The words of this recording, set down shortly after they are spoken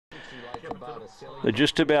They're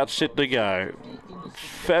just about set to go.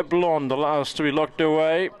 Fablon, the last three locked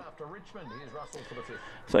away.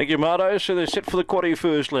 Thank you, Marto. So they're set for the quaddie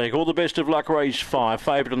first leg. All the best of luck, race 5.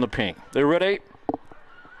 Favoured in the pink. They're ready.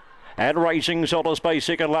 And racing, Solid Space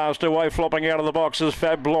second last away, flopping out of the boxes.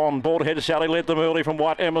 Fablon, board head Sally led them early from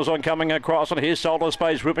White Amazon coming across, and here's Solid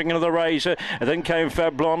Space whipping into the race. And then came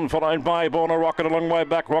Fablon, followed by Born a Rocket a long way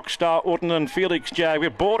back. Rockstar, Orton and Felix Jag.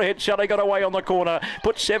 With board head Sally got away on the corner,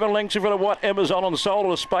 put 7 lengths in front of White Amazon on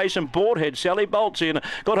Solid Space, and board head Sally bolts in.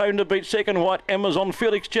 Got home to beat second White Amazon.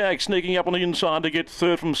 Felix Jag sneaking up on the inside to get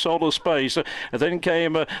third from Solid Space. And then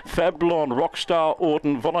came Fablon, Rockstar,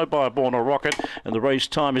 Orton, followed by Born a Rocket, and the race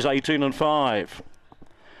time is 18 and 5.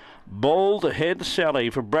 Bold Head Sally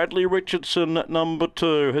for Bradley Richardson, number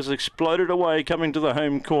 2, has exploded away coming to the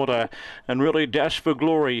home quarter and really dashed for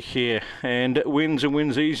glory here and wins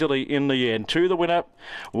easily in the end. To the winner,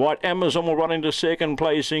 White Amazon will run into second,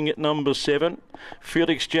 placing at number 7.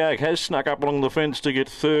 Felix Jag has snuck up along the fence to get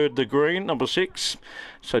third, the green, number 6.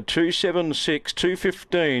 So 276,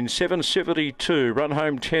 215, 772, run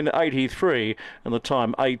home 1083, and the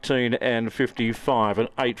time 18 and 55,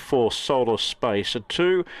 and 8-4 Solar Space. A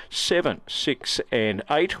 2, 7, 6 and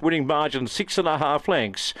 8, winning margin 6.5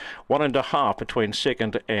 lengths, 1.5 between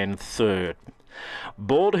second and third.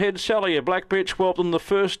 Bald Head Sally, a black bitch, whelped on the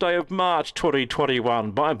first day of March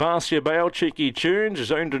 2021 by Barcia Bale. Cheeky Tunes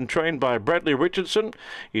is owned and trained by Bradley Richardson.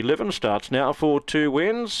 11 starts now for 2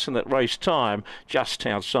 wins, and that race time just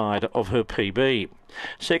outside of her PB.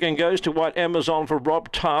 Second goes to White Amazon for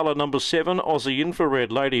Rob Tyler, number 7, Aussie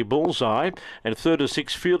Infrared, Lady Bullseye, and third is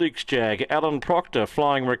 6 Felix Jag, Alan Proctor,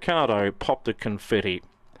 Flying Ricardo, Pop the Confetti.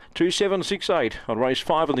 2768 on race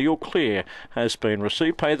 5, and the all clear has been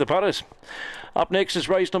received. Pay the putters. Up next is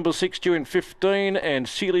race number 6 due in 15, and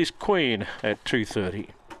Sealy's Queen at 2:30.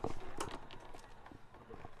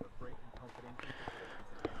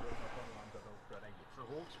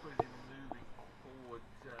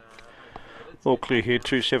 All clear here,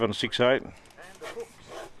 2768.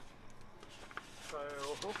 So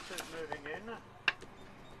Hooks is moving in.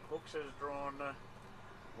 Hooks is drawn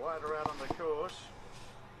wider out on the course.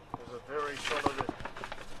 There's a very solid,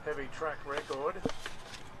 heavy track record.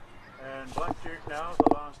 And Black Duke now is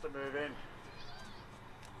the last to move in.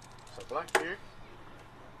 So Black Duke,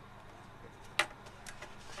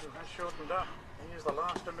 who has shortened up, he is the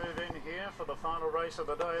last to move in here for the final race of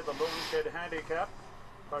the day, the Lawn Shed Handicap.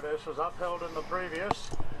 Protest was upheld in the previous.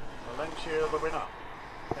 Valencia the winner.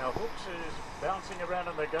 Now Hooks is bouncing around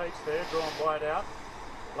in the gates there, drawn wide out.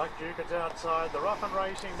 Black Duke is outside. The rough and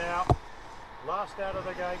racing now. Last out of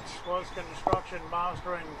the gates was Construction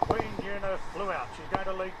Master, and Queen Una flew out. She's going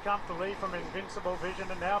to lead comfortably from Invincible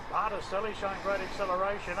Vision, and now Barticelli showing great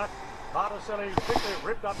acceleration. Barticelli quickly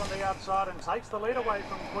ripped up on the outside and takes the lead away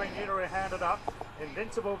from Queen Una, who handed up.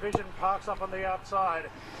 Invincible Vision parks up on the outside.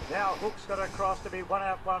 Now Hook's got across to be 1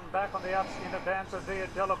 out, 1 back on the in advance of Via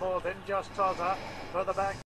Delabor, then just Tozza further back.